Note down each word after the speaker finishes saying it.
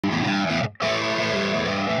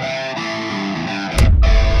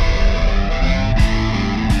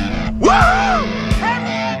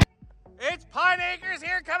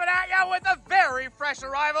a very fresh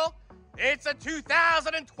arrival. It's a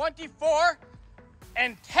 2024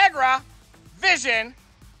 Entegra Vision.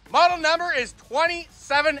 Model number is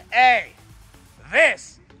 27A.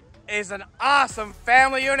 This is an awesome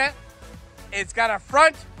family unit. It's got a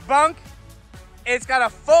front bunk. It's got a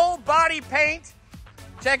full body paint.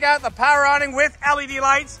 Check out the power awning with LED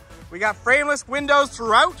lights. We got frameless windows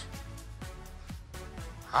throughout.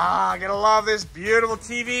 Gonna love this beautiful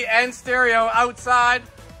TV and stereo outside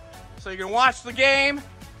so you can watch the game.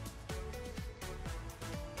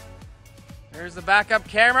 There's the backup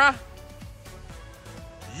camera.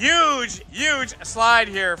 Huge slide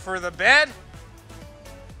here for the bed.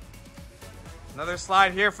 Another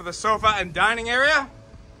slide here for the sofa and dining area.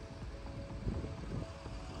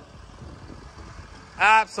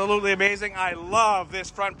 Absolutely amazing. I love this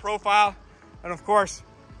front profile. And of course,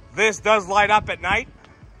 this does light up at night.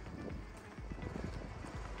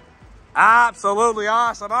 Absolutely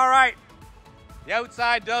awesome. All right. The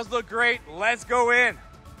outside does look great. Let's go in.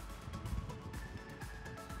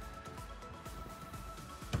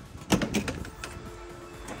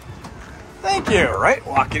 Thank you. Right,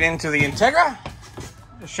 walking into the Entegra.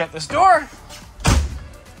 Just shut this door.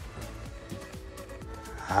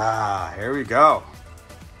 Here we go.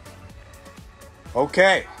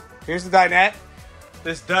 Okay, here's the dinette.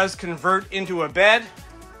 This does convert into a bed.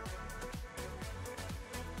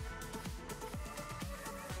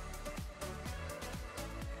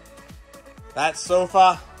 That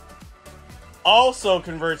sofa also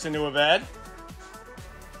converts into a bed.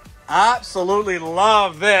 Absolutely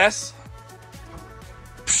love this.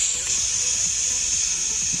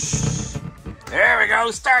 There we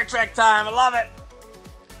go, Star Trek time, I love it.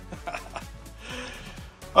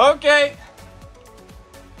 Okay.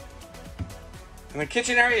 In the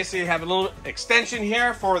kitchen area, you see you have a little extension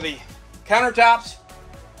here for the countertops.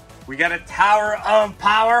 We got a tower of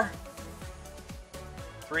power.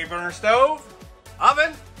 3-burner stove,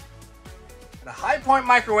 oven, and a high point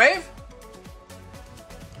microwave.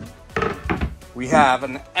 We have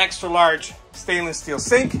an extra large stainless steel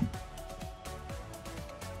sink.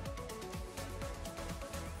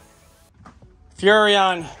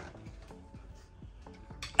 Furrion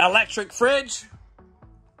electric fridge.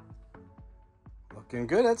 Looking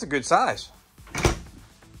good, that's a good size.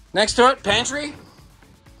 Next to it, pantry.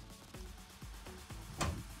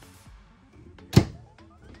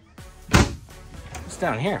 What's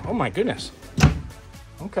down here? Oh my goodness.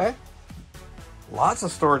 Okay. Lots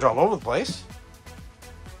of storage all over the place.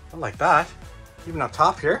 I like that. Even up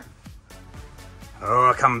top here.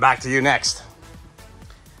 Oh, coming back to you next.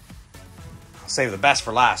 I'll save the best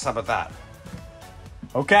for last. How about that?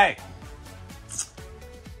 Okay.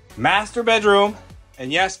 Master bedroom.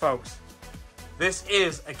 And yes, folks, this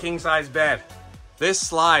is a king-size bed. This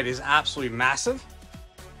slide is absolutely massive.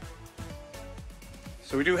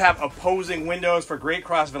 So we do have opposing windows for great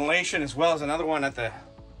cross ventilation, as well as another one at the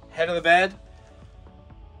head of the bed.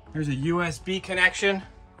 There's a USB connection,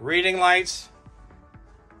 reading lights,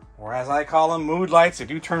 or as I call them, mood lights. They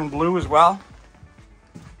do turn blue as well.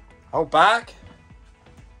 Out back.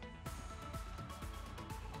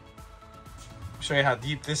 Show you how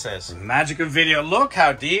deep this is. Magic of video. Look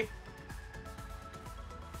how deep.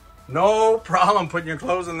 No problem putting your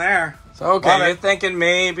clothes in there. So okay, you're thinking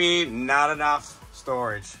maybe not enough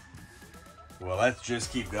storage. Well, let's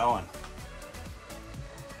just keep going.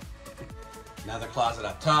 Another closet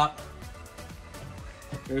up top.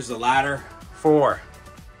 Here's the ladder for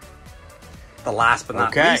the last but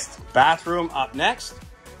not least. Bathroom up next.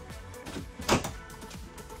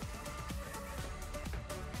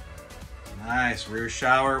 Nice rear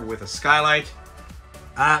shower with a skylight.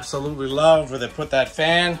 Absolutely love where they put that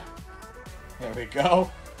fan. There we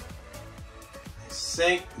go.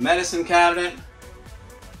 Sink, medicine cabinet.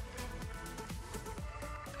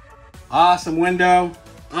 Awesome window.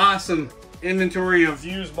 Awesome inventory of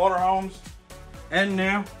used motorhomes and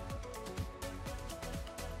new.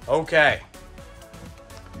 Okay.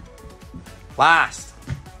 Last,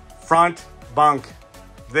 front bunk.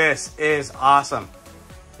 This is awesome.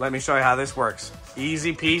 Let me show you how this works.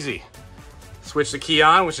 Easy peasy. Switch the key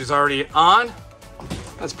on, which is already on.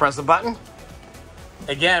 Let's press the button.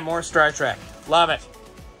 Again, more Star Trek. Love it.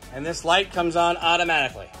 And this light comes on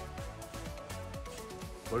automatically.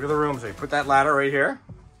 Look at the room. So you put that ladder right here.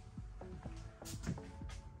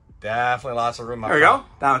 Definitely lots of room up there. There we go.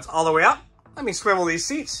 Now it's all the way up. Let me swivel these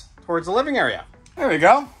seats towards the living area. There we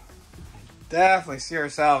go. Definitely see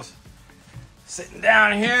ourselves sitting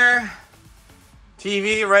down here.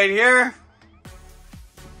 TV right here.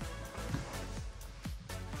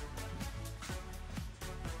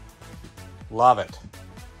 Love it.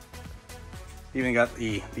 Even got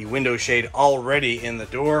the window shade already in the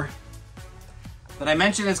door. Did I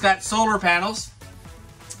mention it's got solar panels?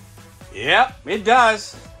 Yep, it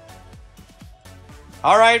does.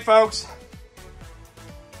 All right, folks.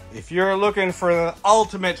 If you're looking for the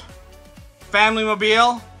ultimate family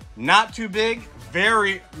mobile, not too big,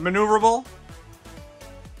 very maneuverable,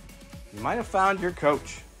 you might have found your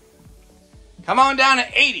coach. Come on down to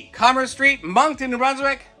 80 Commerce Street, Moncton, New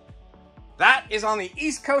Brunswick. That is on the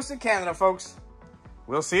east coast of Canada, folks.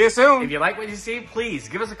 We'll see you soon. If you like what you see, please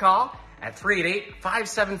give us a call at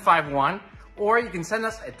 388-5751, or you can send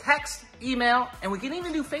us a text, email, and we can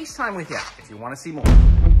even do FaceTime with you if you want to see more.